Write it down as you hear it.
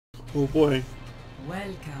Oh boy.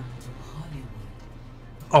 Welcome to Hollywood.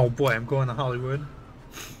 Oh boy, I'm going to Hollywood.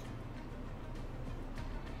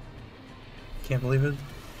 Can't believe it.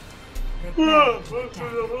 Prepare to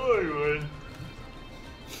attack. Hollywood.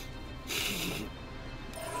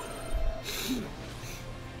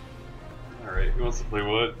 Alright, who wants to play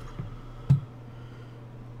what?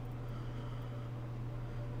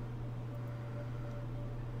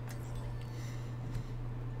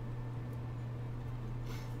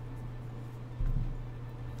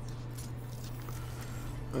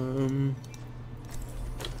 I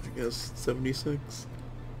guess 76.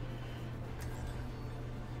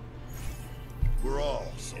 We're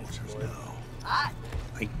all soldiers now.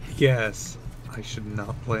 I guess I should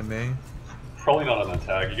not play May. Probably not an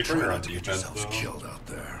attack. You could bring her Try on not to get defense yourselves though. killed out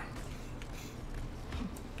there.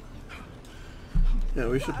 Yeah,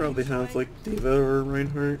 we should probably have like Diva or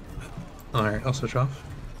Reinhardt. Alright, I'll switch off.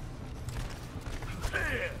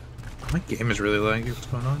 My game is really laggy. What's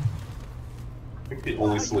going on? I think the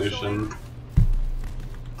only solution.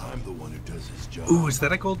 I'm the one who does his job. Ooh, is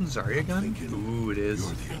that a golden Zarya gun? Ooh, it is.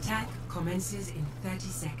 You're the Attack commences in 30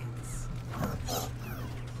 seconds.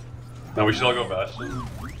 No, we should all go Bastion.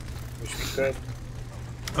 Wish we could.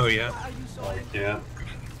 Oh yeah. I can't.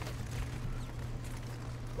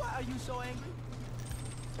 Why are you so angry?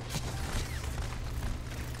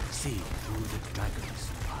 See through the dragon's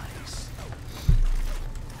eyes.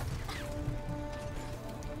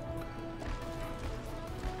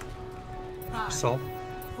 Salt.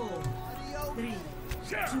 4, 3,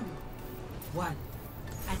 2, 1.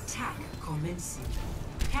 Attack commencing.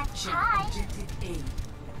 Capture objective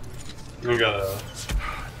A. We gotta.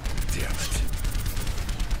 Damn it.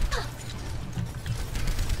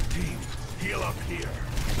 Team, heal up here.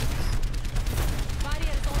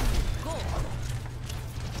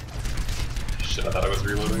 Shit, I thought I was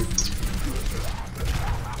reloading.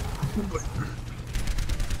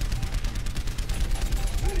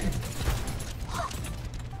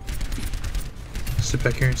 Sit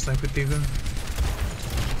back here and snipe with Diva.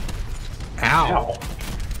 Ow! Ow.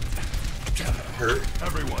 Hurt.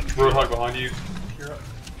 Everyone. Roadhog behind you. You're up.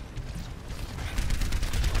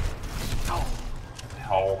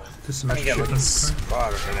 Ow. This is Let my me get shit. a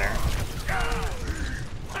spot over there.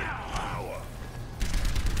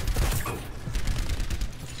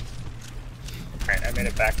 Alright, I made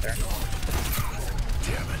it back there.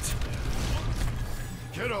 Damn it.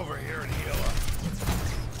 Get over here and heal up.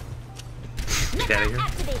 Get out of here.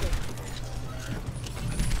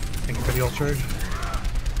 Thank you for the ult charge.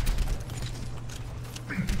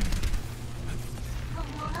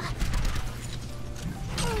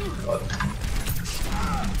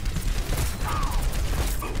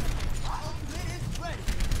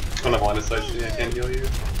 I don't have line of sight, so I can't heal you.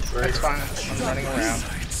 Sorry. That's fine. I'm running around.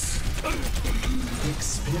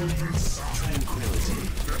 Experience tranquility.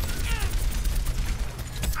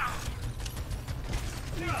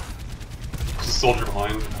 Just a soldier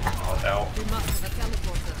behind. Oh, ow.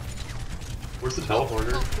 Where's the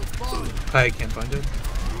teleporter? I can't find it.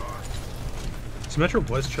 Symmetra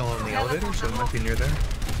was chilling on the elevator, so it might be near there.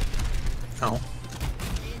 Oh.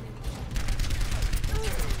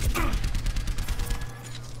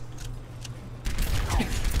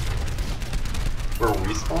 Where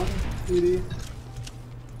we spawn? Maybe?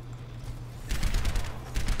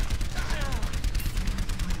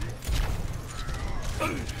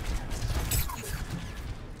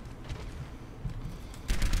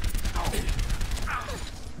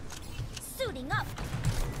 Suiting up.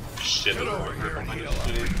 Shit, I don't know where my shit.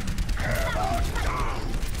 I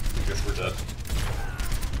guess we're dead.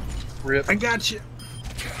 Rip. I got you.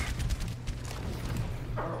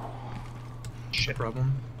 Shit.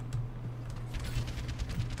 Problem.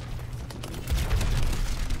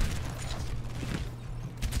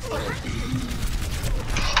 There's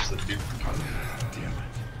a dude. Damn it.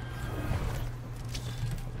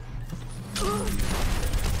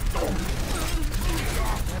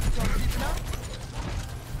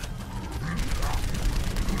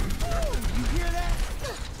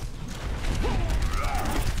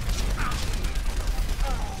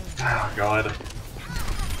 Oh god.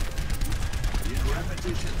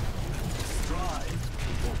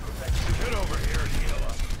 Get over here and heal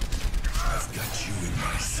up. I've got you in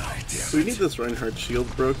my sight, damn We it. need this Reinhardt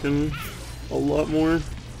shield broken a lot more.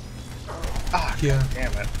 Ah, Yeah.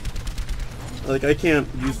 damn it. Like, I can't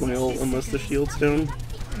use my ult unless the shield's down.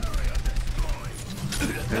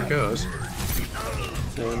 There it goes.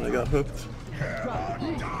 And I got hooked.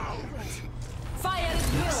 Fire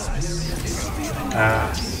is yours.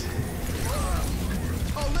 Ah.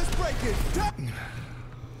 Oh, let's break it.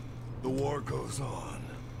 The war goes on.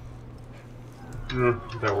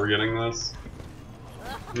 That we're getting this.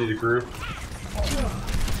 Need a group.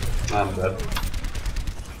 I'm dead.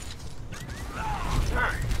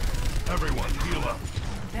 Everyone, heal up.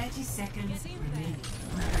 30 seconds remaining.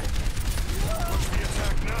 What's the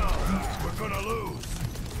attack now? We're gonna lose.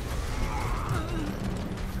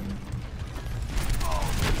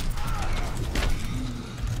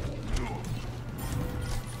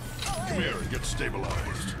 Come here and get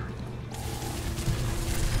stabilized.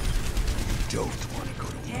 You don't want to go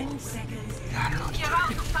to 10 seconds. You're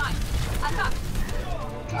out of time. Attack.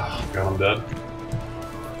 God, I'm dead.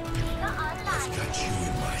 I've got you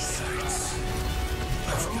in my sights.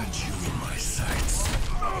 I've got you in my sights.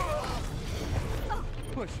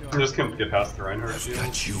 I'm just gonna get past the Reinhardt I've shield.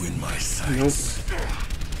 got you in my sights.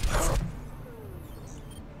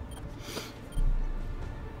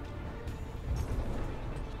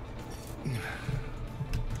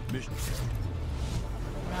 Mission.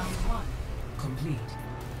 Round 1 complete.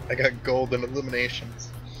 I got gold in eliminations.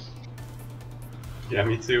 Yeah,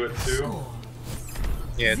 me too at 2. Score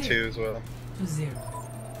Yeah, 0 2 as well. to 0.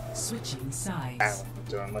 Switching I sides. wasn't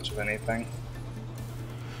doing much of anything.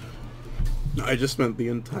 I just spent the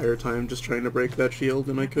entire time just trying to break that shield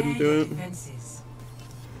and I couldn't Prepare do your it. defenses.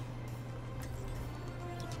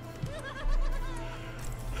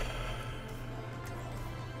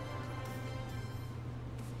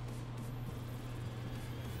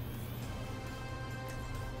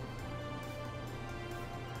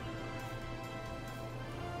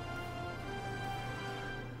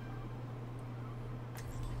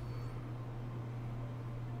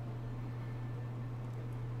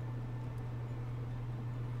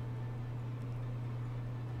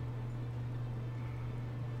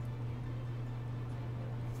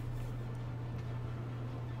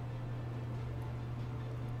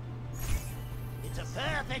 It's a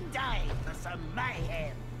perfect day for some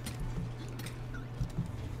mayhem.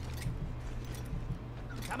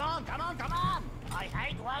 Come on, come on, come on! I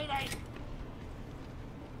hate waiting.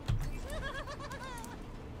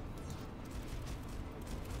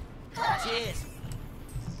 Cheers.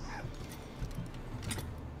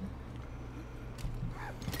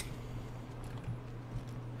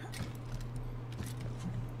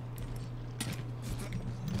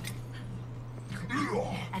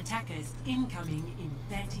 Attackers incoming in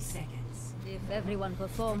 30 seconds. If everyone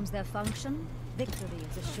performs their function, victory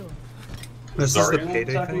is assured. This is the Zarya not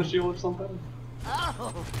payday attacking the thing? shield or something?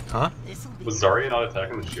 Oh, Huh? this'll be. Was Zarya not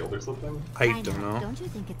attacking the shield or something? I Rainer, don't know. Don't you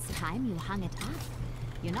think it's time you hung it up?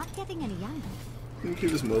 You're not getting any younger. I think he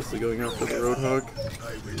was mostly going after the Roadhog.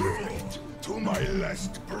 I will fight to my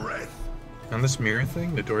last breath. On this mirror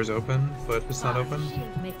thing, the door's open, but it's not open.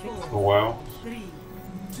 Shield matrix. Oh wow. 3,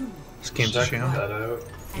 2, This game's a Check sham. that out.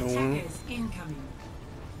 attackers incoming.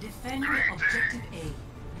 Defend objective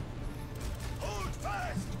A. Hold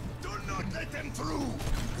fast. Do not let them through.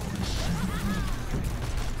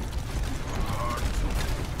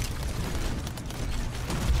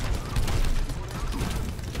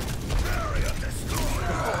 Barrier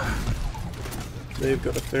destroyed. They've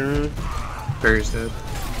got a Pharah. Barry's dead.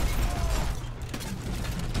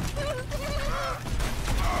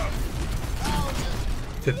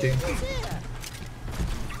 $50.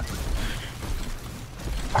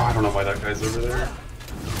 Oh, I don't know why that guy's over there.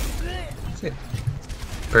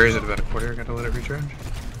 Barry's at about a quarter, gotta let it recharge.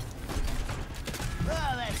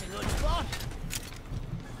 Oh, that's a good spot.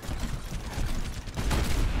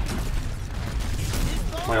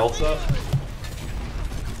 My ult's up.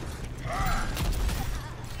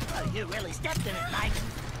 Oh, you really stepped in it, mate.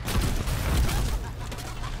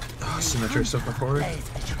 Oh, Symmetra so far forward. There's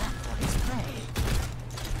a trap for his prey.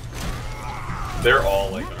 They're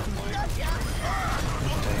all like in our flank.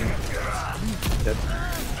 Dead.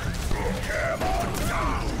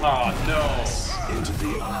 Oh no! Into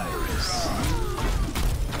the iris.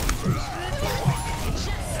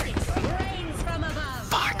 Rains from above.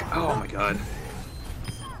 Fuck! Oh my god.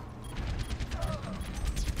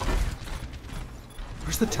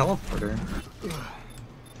 Where's the teleporter?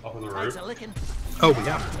 Up on the Thanks roof. a licking. Oh,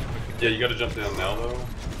 yeah. Yeah, you gotta jump down now though.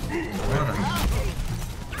 I don't know.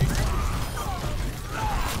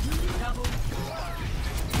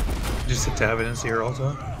 Just hit tab, I didn't see her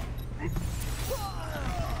also.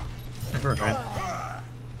 Never mind.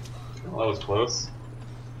 Well, that was close.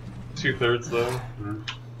 2/3 though.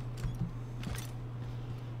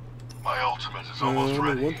 My ultimate is Only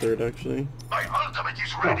 1/3 actually. My ultimate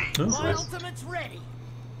is ready. That's My nice. ultimate's ready.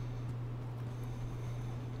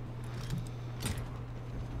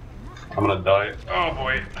 I'm gonna die. Oh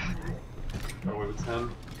boy. Oh wait, it's 10.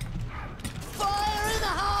 Fire in the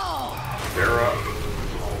hole! Pharah.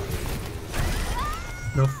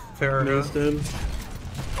 No Pharah. No's dead.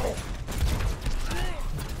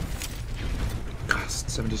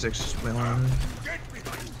 76 million.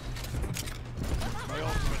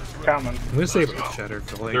 Coming. I'm gonna save Shatter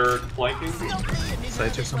for like They're flanking.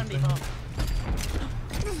 sites or something.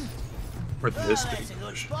 Or this big That's a good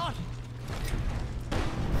push. spot.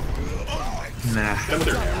 Nah, Get with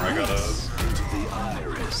their hammer, I got a...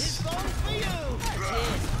 This one's for you.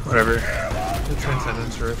 Cheers. whatever. The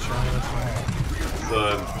Transcendence or a shot, that's fine. The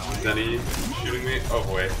Zenny shooting me. Oh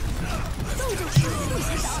boy.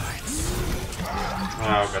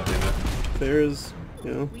 Oh god damn it. There's,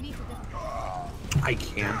 you know, I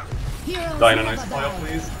can't. Die in a nice pile,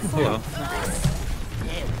 please. Hello.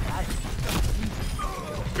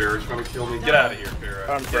 There we Farrah's trying to kill me. Get out of here, Farrah.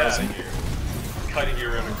 I'm Get out frozen. of here. Hiding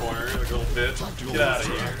here in the corner, like a little bitch. Get out of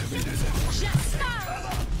here.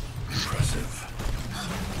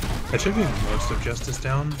 That should be most of Justice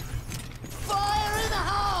down. Fire in the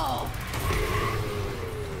hole!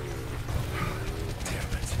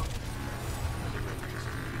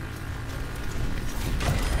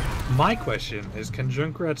 My question is, can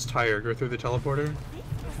Junkrat's tire go through the teleporter?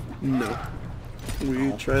 no.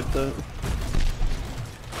 We tried that.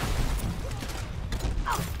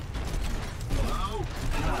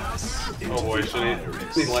 Oh boy, should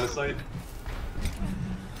he? Need line of sight?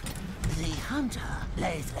 The hunter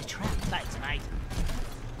lays a trap. Thanks, mate.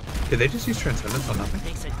 Did they just use Transcendence on nothing?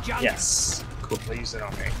 Piece of junk. Yes. Cool. They use it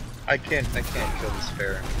on me. I can't kill this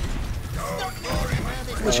fair.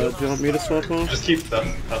 Do you want me to swap off? Just keep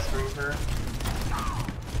pestering her.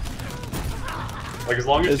 Like, as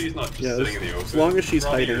long as she's not just yeah, sitting in the open. as long as she's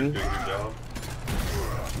Robbie is hiding. doing a good job.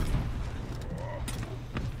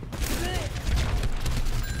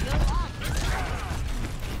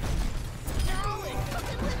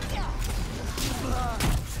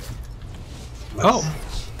 Oh!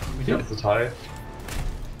 We did That's it. the tie.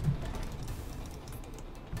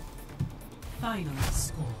 Final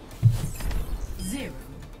score 0-0.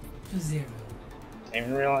 Didn't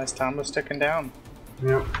even realize Tom was ticking down.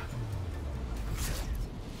 Yep.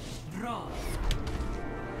 Draw.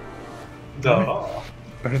 Duh.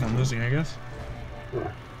 Better than losing, I guess.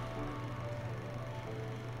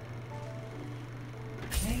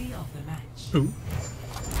 Play of the match. Ooh.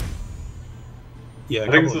 Yeah,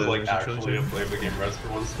 I think this is like actually a play of the game rest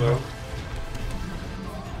for once though.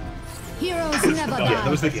 Heroes never Yeah, that die.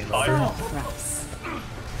 was the game over.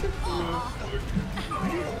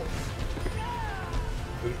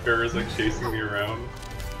 And Farrah's like chasing me around.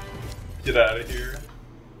 Get out of here.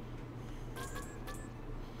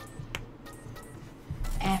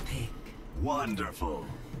 Epic. Wonderful.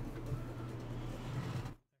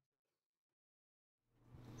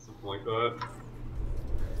 Something like that.